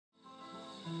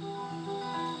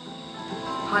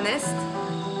honest,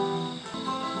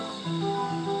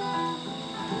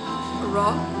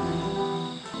 raw,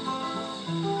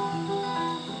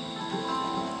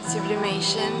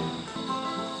 sublimation,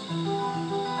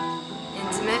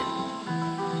 intimate,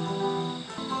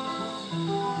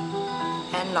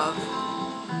 and love.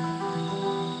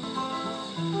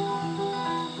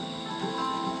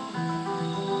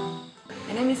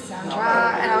 My name is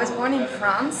Sandra and I was born in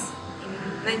France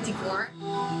in '94.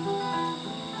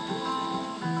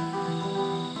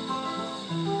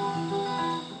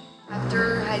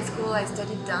 After high school I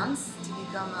studied dance to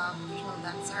become a professional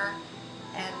dancer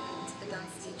and a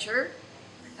dance teacher,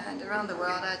 and around the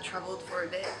world I traveled for a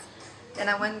bit. Then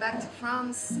I went back to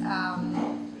France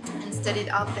and studied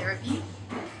art therapy.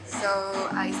 So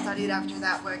I started after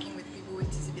that working with people with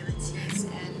disabilities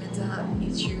and mental health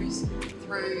issues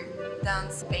through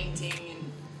dance, painting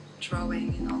and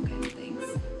drawing and all kinds of things.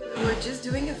 We were just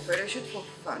doing a photo shoot for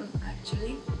fun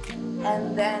actually,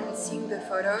 and then seeing the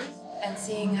photos and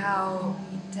seeing how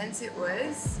intense it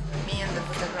was, me and the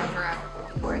photographer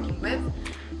I've been working with,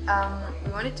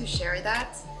 we wanted to share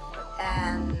that,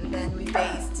 and then we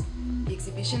based the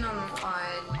exhibition on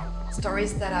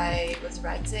stories that I was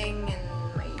writing and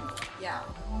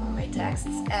my texts,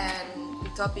 and the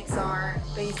topics are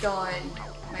based on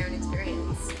my own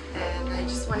experience, and I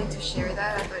just wanted to share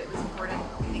that. I thought it was an important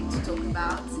thing to talk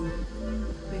about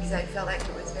because I felt like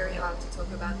it was very hard to talk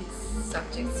about these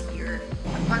subjects here.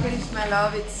 Apocalypse, my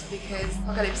love, it's because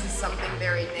apocalypse is something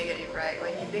very negative, right?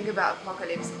 When you think about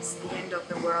apocalypse, it's the end of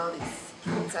the world, it's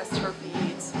catastrophe,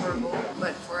 it's horrible,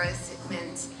 but for us it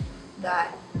meant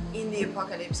that in the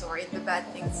apocalypse or in the bad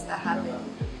things that happen,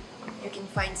 you can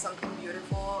find something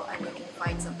beautiful and you can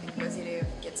find something positive,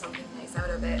 get something nice out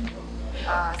of it.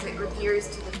 So it refers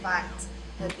to the fact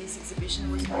that this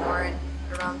exhibition was born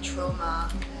around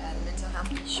trauma and mental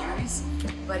health issues,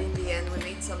 but in the end we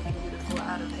made something beautiful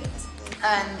out of it.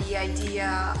 And the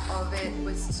idea of it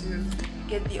was to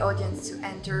get the audience to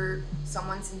enter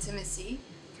someone's intimacy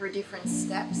through different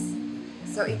steps.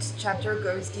 So each chapter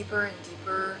goes deeper and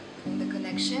deeper in the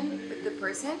connection with the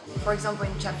person. For example,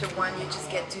 in chapter 1 you just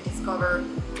get to discover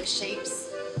the shapes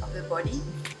of the body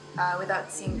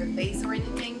without seeing the face or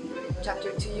anything.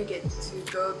 Chapter 2 you get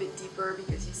to go a bit deeper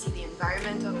because you see the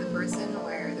environment of the person,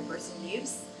 where the person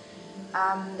lives.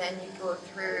 Then you go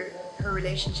through her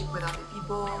relationship with other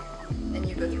people, then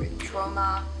you go through the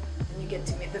trauma, and you get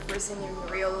to meet the person in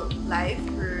real life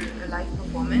through a live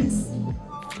performance.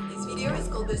 This video is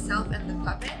called The Self and the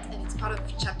Puppet, and it's part of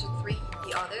chapter 3,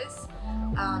 The Others.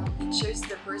 It shows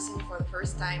the person for the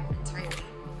first time entirely,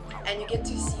 and you get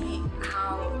to see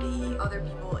how the other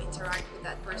people interact with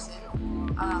that person,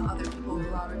 other people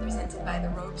who are represented by the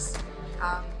ropes.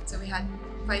 So we had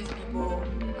 5 people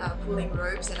pulling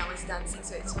ropes and I was dancing,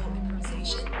 so it's all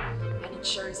improvisation, and it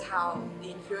shows how the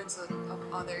influence of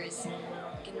others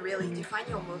can really define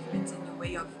your movements and your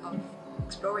way of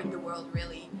exploring the world,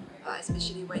 really,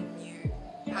 especially when you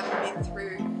haven't been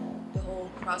through the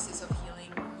whole process of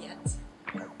healing yet.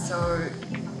 So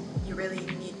you really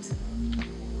meet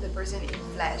the person in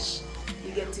flesh.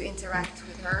 You get to interact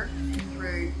with her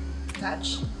through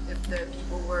touch. The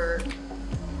people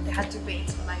they had to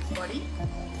paint my body.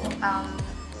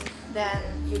 Then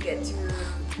you get to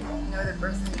know the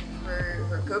person through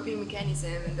her coping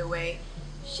mechanism and the way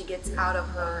she gets out of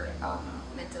her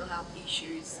mental health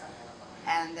issues.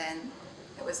 And then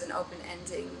it was an open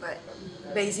ending, but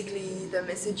basically the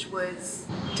message was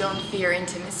don't fear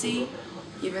intimacy,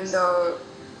 even though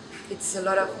it's a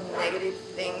lot of negative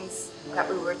things that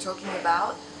we were talking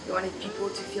about. We wanted people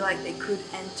to feel like they could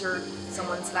enter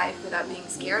someone's life without being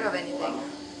scared of anything,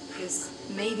 because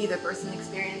maybe the person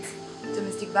experienced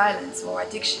domestic violence or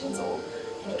addictions or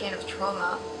any kind of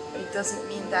trauma, but it doesn't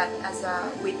mean that as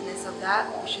a witness of that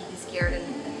we should be scared and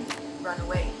run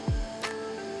away.